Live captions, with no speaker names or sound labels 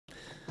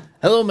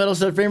Hello metal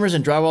stud framers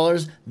and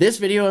drywallers. This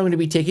video I'm going to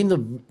be taking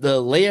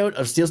the layout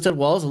of steel stud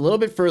walls a little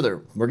bit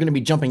further. We're going to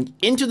be jumping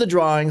into the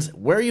drawings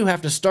where you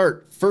have to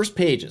start first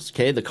pages,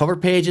 okay, the cover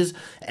pages,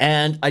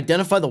 and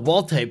identify the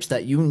wall types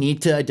that you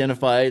need to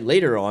identify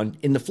later on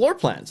in the floor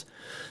plans.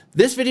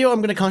 This video I'm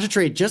going to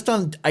concentrate just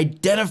on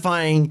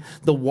identifying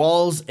the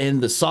walls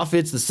and the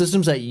soffits, the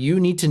systems that you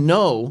need to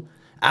know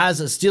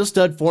as a steel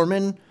stud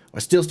foreman, a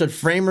steel stud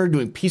framer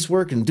doing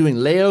piecework and doing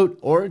layout,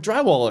 or a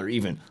drywaller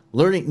even.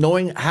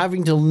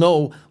 Having to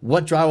know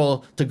what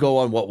drywall to go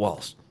on what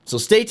walls. So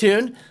stay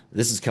tuned.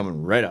 This is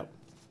coming right up.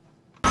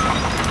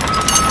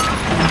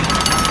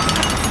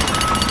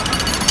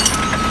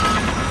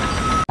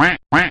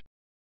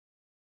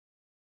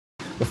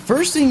 The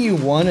first thing you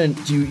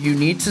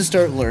need to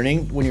start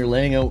learning when you're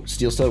laying out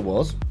steel stud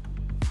walls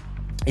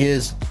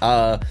is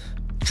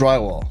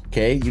drywall.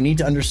 Okay, you need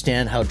to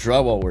understand how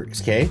drywall works.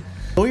 Okay,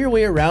 know your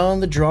way around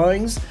the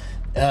drawings.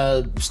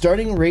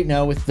 Starting right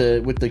now with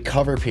the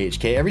cover page.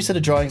 Okay, every set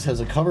of drawings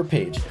has a cover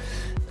page.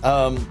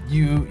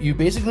 You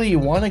basically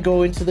want to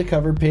go into the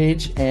cover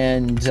page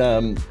and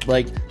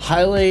like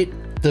highlight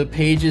the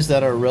pages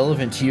that are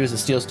relevant to you as a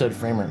steel stud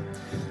framer.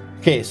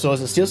 Okay, so as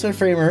a steel stud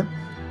framer,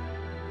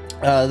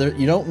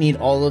 you don't need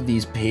all of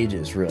these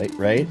pages,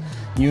 right?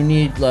 You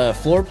need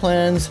floor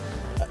plans,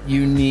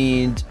 you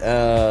need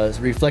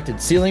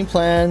reflected ceiling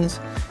plans,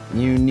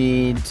 you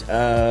need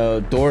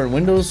door and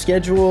window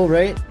schedule,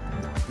 right?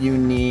 You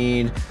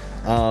need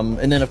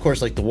and then of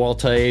course like the wall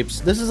types.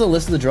 This is a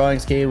list of the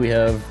drawings. Okay, we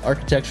have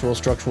architectural,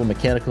 structural,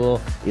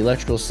 mechanical,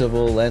 electrical,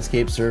 civil,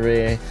 landscape,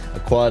 survey,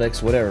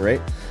 aquatics, whatever, right?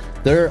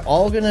 They're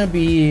all gonna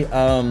be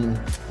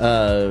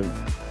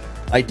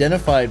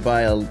identified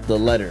by the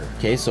letter.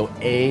 Okay, so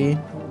A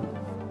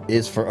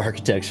is for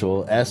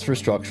architectural, S for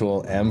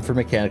structural, M for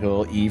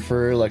mechanical, E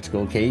for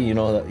electrical. Okay, you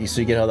know that,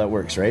 so you get how that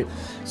works, right?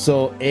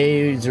 So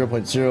A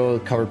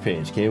 0.0 cover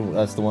page. Okay,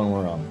 that's the one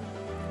we're on.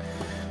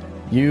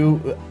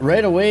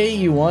 Right away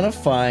you want to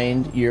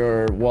find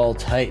your wall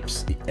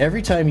types.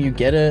 Every time you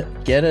get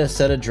a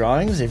set of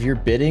drawings, if you're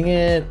bidding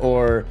it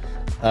or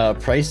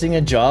pricing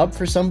a job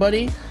for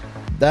somebody,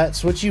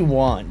 that's what you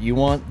want. You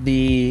want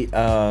the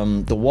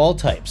wall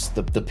types,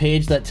 the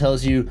page that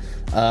tells you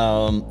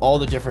all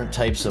the different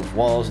types of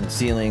walls and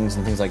ceilings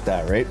and things like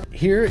that, right?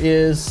 Here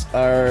is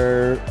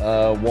our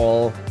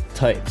wall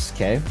types,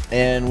 okay?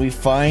 And we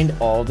find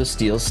all the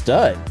steel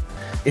stud.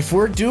 If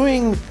we're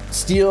doing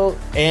steel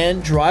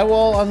and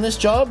drywall on this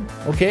job,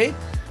 okay,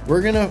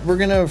 we're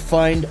gonna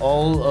find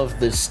all of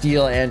the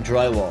steel and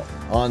drywall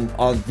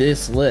on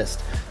this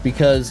list,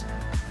 because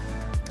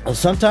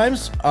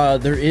sometimes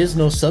there is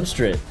no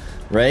substrate,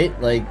 right?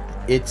 Like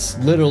it's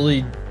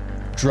literally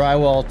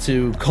drywall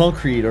to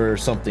concrete or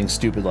something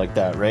stupid like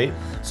that, right?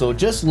 So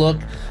just look,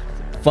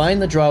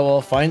 find the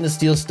drywall, find the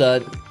steel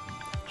stud,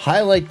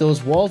 highlight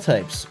those wall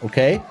types,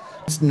 okay?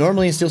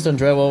 Normally in steel stud and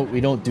drywall,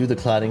 we don't do the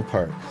cladding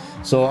part.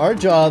 So our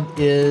job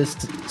is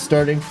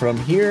starting from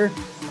here.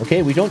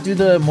 Okay, we don't do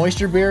the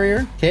moisture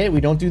barrier. Okay,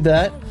 we don't do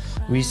that.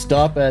 We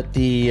stop at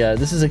the,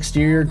 this is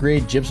exterior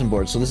grade gypsum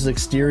board. So this is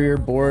exterior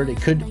board. It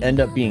could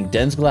end up being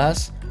Den's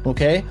glass.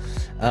 Okay.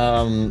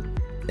 And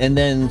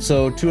then,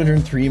 so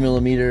 203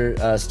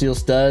 millimeter steel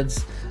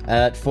studs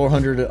at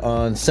 400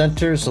 on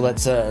center. So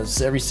that's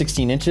every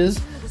 16 inches.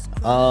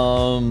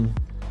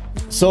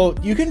 So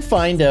you can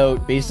find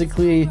out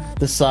basically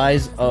the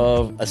size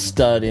of a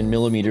stud in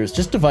millimeters,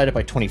 just divide it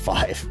by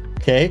 25.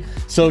 Okay,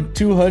 so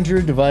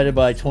 200 divided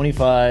by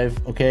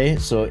 25. Okay,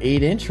 so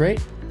 8-inch,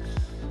 right?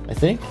 I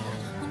think.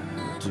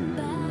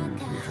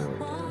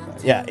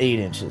 Yeah, 8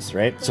 inches,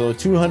 right? So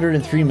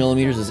 203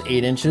 millimeters is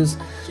 8 inches.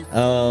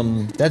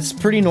 That's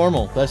pretty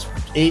normal. That's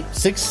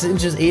 6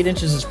 inches, 8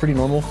 inches is pretty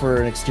normal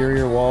for an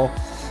exterior wall.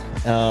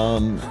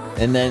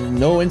 And then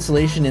no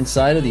insulation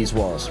inside of these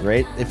walls,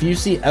 right? If you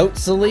see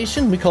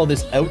outsolation, we call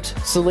this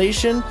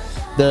outsolation,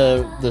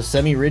 the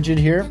semi-rigid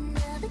here,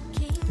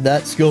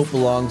 that scope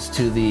belongs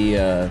to the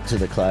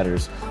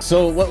cladders.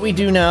 So what we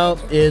do now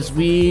is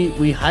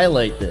we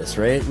highlight this,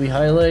 right? We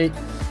highlight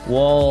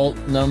wall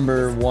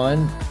number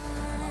 1.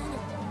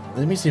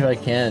 Let me see if I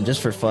can,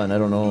 just for fun. I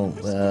don't know.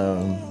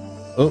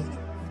 Oh,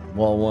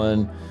 wall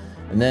 1,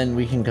 and then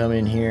we can come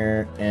in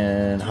here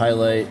and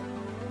highlight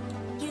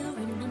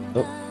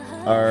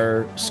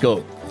our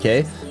scope.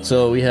 Okay,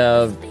 so we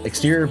have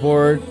exterior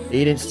board,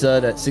 8-inch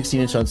stud at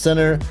 16-inch on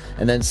center,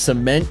 and then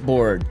cement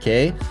board,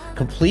 okay,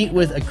 complete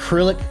with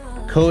acrylic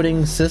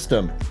coating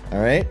system.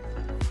 All right,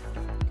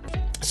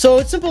 so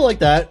it's simple like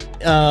that.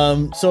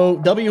 So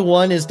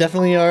W1 is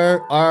definitely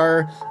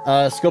our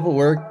scope of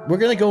work. We're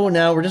gonna go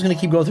now, we're just gonna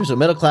keep going through some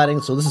metal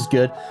cladding, so this is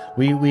good.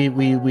 We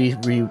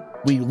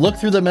look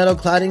through the metal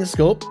cladding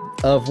scope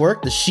of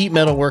work, the sheet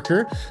metal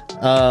worker,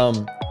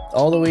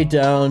 all the way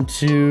down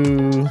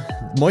to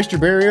moisture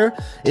barrier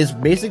is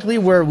basically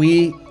where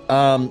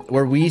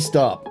they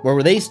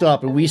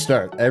stop and we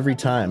start every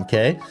time.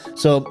 Okay,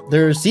 so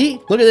see,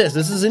 look at this.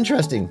 This is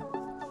interesting.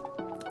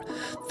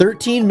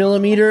 13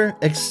 millimeter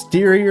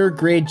exterior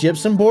grade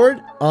gypsum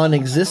board on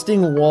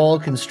existing wall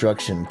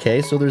construction.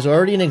 Okay, so there's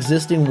already an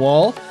existing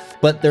wall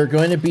but they're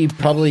going to be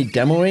probably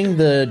demoing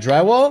the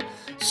drywall.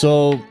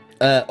 So,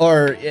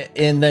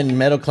 and then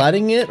metal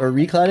cladding it or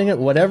recladding it,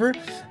 whatever.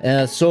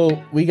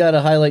 So we got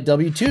to highlight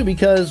W2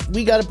 because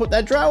we got to put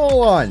that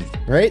drywall on,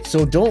 right?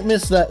 So don't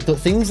miss that.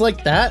 Things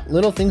like that,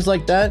 little things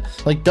like that,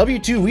 like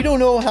W2, we don't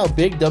know how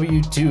big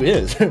W2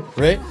 is,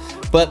 right?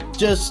 But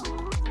just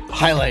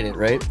highlight it,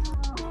 right?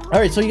 All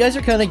right, so you guys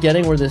are kind of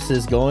getting where this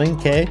is going,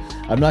 okay?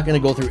 I'm not going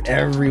to go through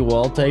every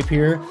wall type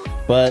here,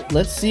 but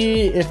let's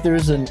see if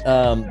there's an,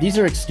 these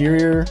are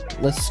exterior.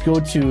 Let's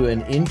go to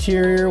an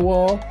interior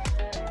wall.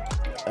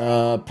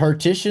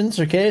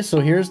 Partitions, okay? So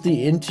here's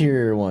the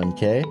interior one,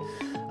 okay?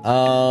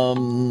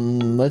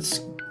 Let's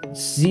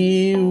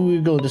see,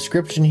 we go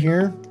description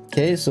here,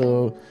 okay?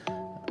 So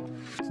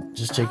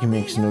just checking,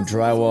 makes no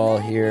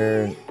drywall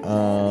here.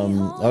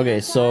 Okay,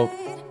 so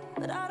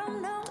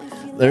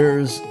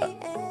there's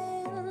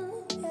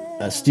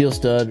a steel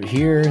stud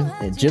here,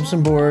 a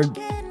gypsum board,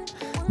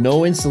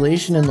 no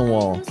insulation in the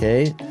wall,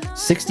 okay?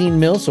 16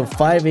 mil, so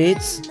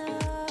 5/8,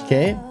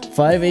 okay?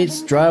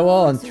 5/8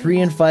 drywall on 3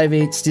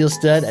 5/8 steel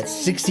stud at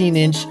 16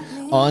 inch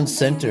on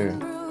center.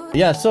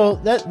 Yeah, so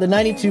that the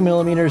 92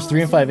 millimeters,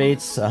 3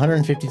 5/8,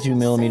 152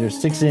 millimeters,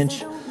 6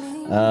 inch,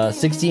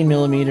 16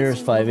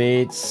 millimeters,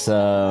 5/8.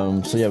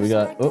 So yeah, we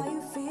got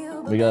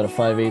a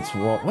 5/8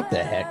 wall. What the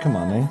heck? Come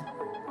on, man.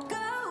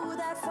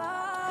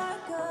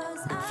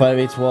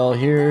 5/8 wall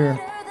here,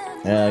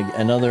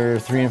 another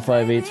 3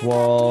 5/8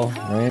 wall,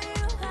 right?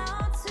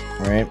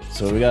 All right,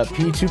 so we got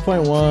P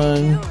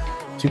 2.1,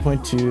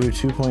 2.2,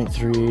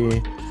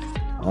 2.3.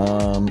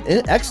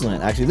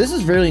 Excellent, actually. This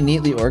is very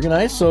neatly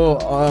organized. So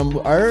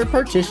our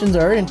partitions,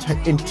 our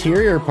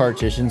interior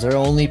partitions are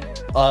only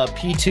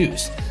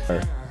P2s.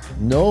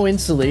 No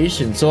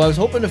insulation. So I was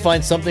hoping to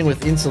find something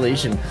with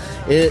insulation.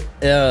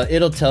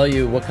 It'll tell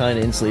you what kind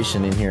of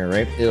insulation in here,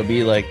 right? It'll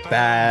be like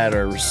bad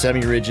or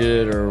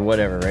semi-rigid or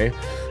whatever, right?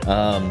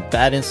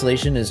 Bad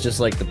insulation is just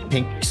like the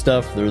pink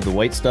stuff or the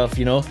white stuff,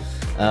 you know.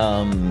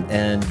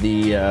 And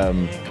the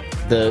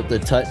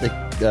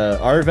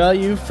R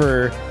value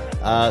for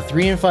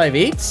 3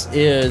 5/8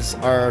 is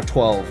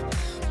R12.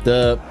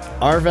 The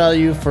R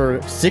value for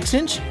 6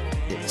 inch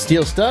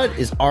steel stud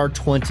is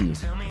R20.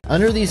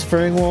 Under these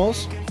furring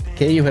walls,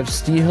 okay, you have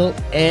steel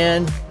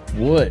and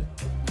wood.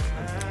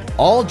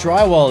 All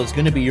drywall is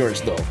going to be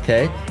yours though,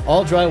 okay?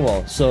 All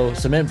drywall. So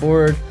cement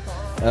board,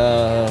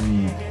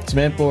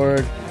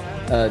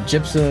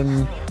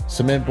 gypsum,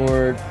 cement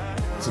board,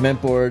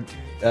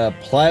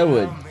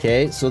 plywood,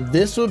 okay? So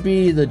this will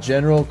be the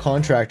general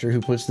contractor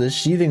who puts this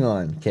sheathing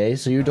on, okay?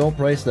 So you don't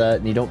price that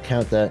and you don't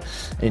count that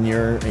in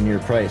your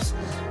price.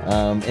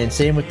 And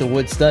same with the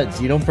wood studs.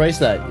 You don't price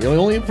that. You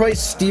only price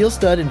steel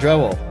stud and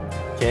drywall.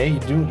 Okay,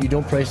 you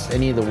don't price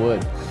any of the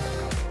wood,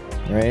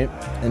 right?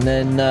 And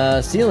then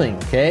ceiling,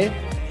 okay?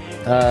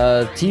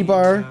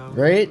 T-bar,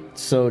 right?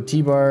 So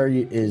T-bar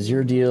is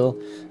your deal.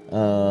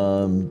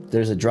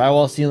 There's a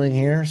drywall ceiling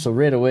here, so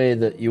right away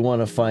that you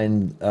want to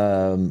find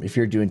if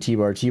you're doing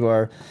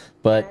T-bar,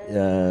 but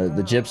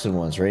the gypsum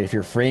ones, right? If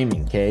you're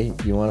framing, okay,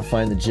 you want to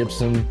find the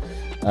gypsum,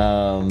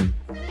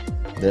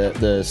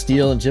 the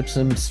steel and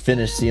gypsum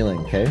finished ceiling,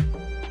 okay?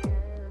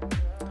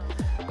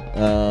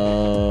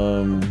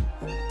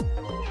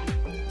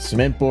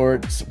 Cement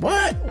boards.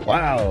 What?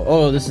 Wow.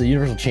 Oh, this is a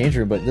universal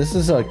changer, but this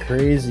is a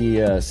crazy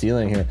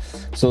ceiling here.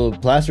 So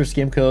plaster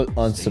skim coat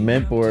on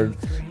cement board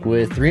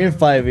with 3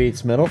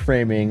 5/8 metal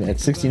framing at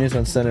 16 inch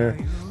on center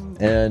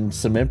and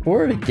cement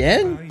board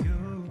again.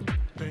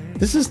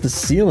 This is the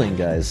ceiling,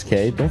 guys.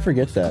 Okay, don't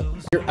forget that.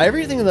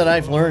 Everything that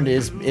I've learned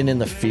is in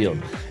the field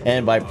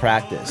and by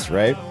practice,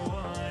 right?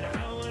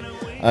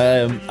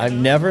 I've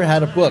never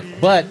had a book,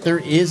 but there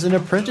is an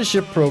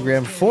apprenticeship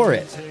program for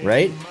it,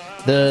 right?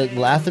 The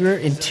Lather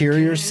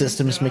Interior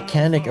Systems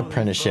Mechanic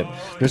Apprenticeship.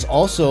 There's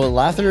also a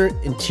Lather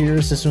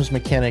Interior Systems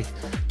Mechanic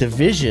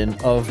division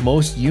of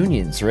most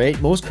unions, right?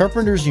 Most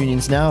carpenters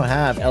unions now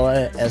have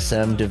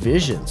LSM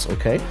divisions,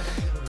 okay?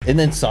 And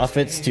then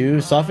soffits too.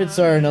 Soffits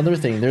are another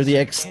thing. They're the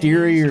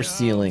exterior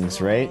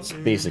ceilings, right?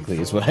 Basically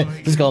is what I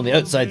just call them, the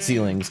outside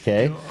ceilings,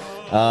 okay?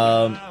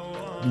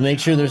 Make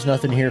sure there's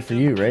nothing here for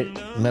you, right?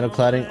 Metal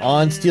cladding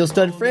on steel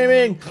stud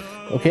framing.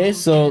 Okay,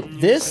 so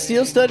this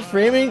steel stud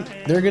framing,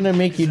 they're gonna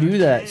make you do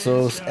that.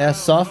 So as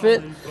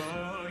soffit,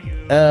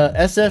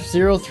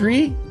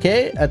 SF03,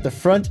 okay, at the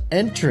front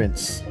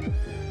entrance.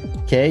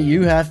 Okay,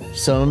 you have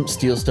some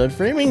steel stud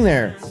framing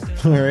there,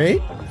 all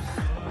right?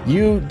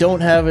 You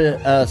don't have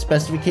a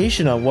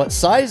specification on what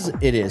size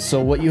it is.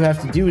 So what you have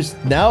to do is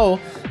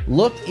now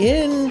look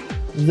in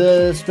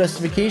the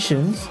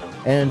specifications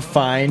and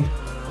find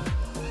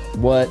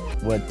what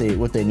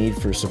they need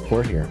for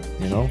support here,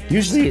 you know?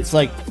 Usually it's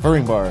like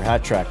furring bar,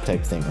 hat track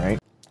type thing, right?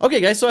 Okay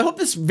guys, so I hope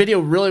this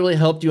video really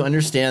helped you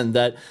understand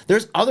that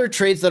there's other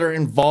trades that are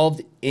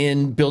involved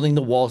in building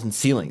the walls and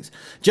ceilings.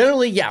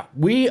 Generally, yeah,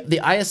 we, the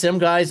ISM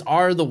guys,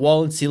 are the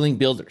wall and ceiling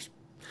builders.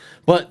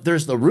 But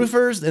there's the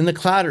roofers and the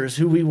cladders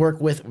who we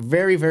work with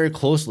very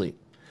closely.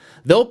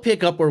 They'll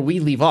pick up where we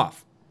leave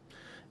off.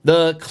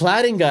 The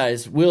cladding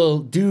guys will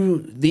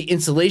do the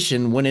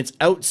insulation when it's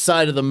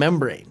outside of the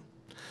membrane.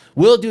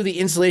 We'll do the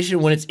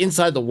insulation when it's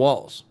inside the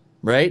walls,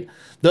 right?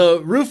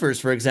 The roofers,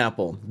 for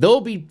example,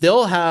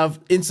 they'll have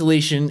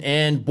insulation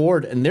and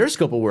board in their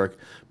scope of work,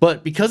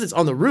 but because it's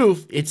on the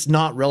roof, it's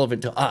not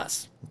relevant to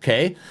us,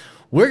 okay?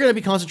 We're going to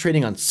be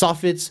concentrating on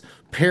soffits,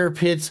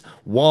 parapets,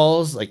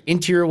 walls, like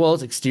interior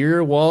walls,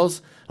 exterior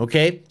walls,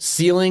 okay?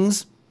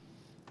 Ceilings,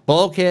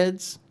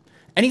 bulkheads,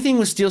 anything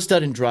with steel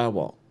stud and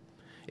drywall.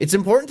 It's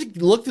important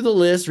to look through the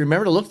list.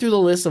 Remember to look through the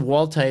list of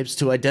wall types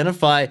to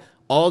identify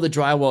all the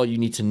drywall you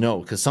need to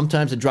know, because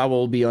sometimes the drywall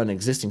will be on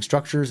existing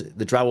structures,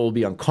 the drywall will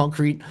be on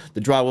concrete, the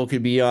drywall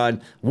could be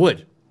on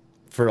wood,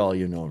 for all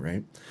you know,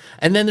 right?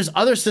 And then there's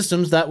other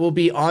systems that will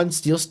be on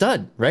steel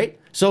stud, right?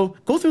 So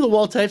go through the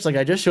wall types like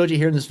I just showed you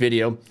here in this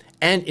video,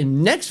 and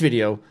in next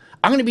video,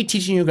 I'm going to be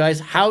teaching you guys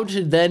how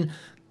to then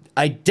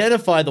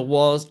identify the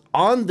walls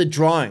on the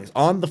drawings,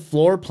 on the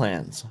floor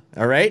plans,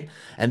 all right?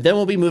 And then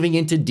we'll be moving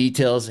into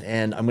details,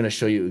 and I'm going to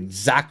show you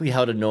exactly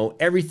how to know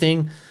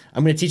everything.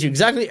 I'm going to teach you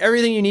exactly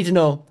everything you need to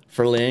know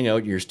for laying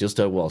out your steel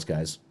stud walls,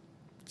 guys.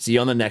 See you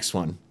on the next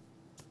one.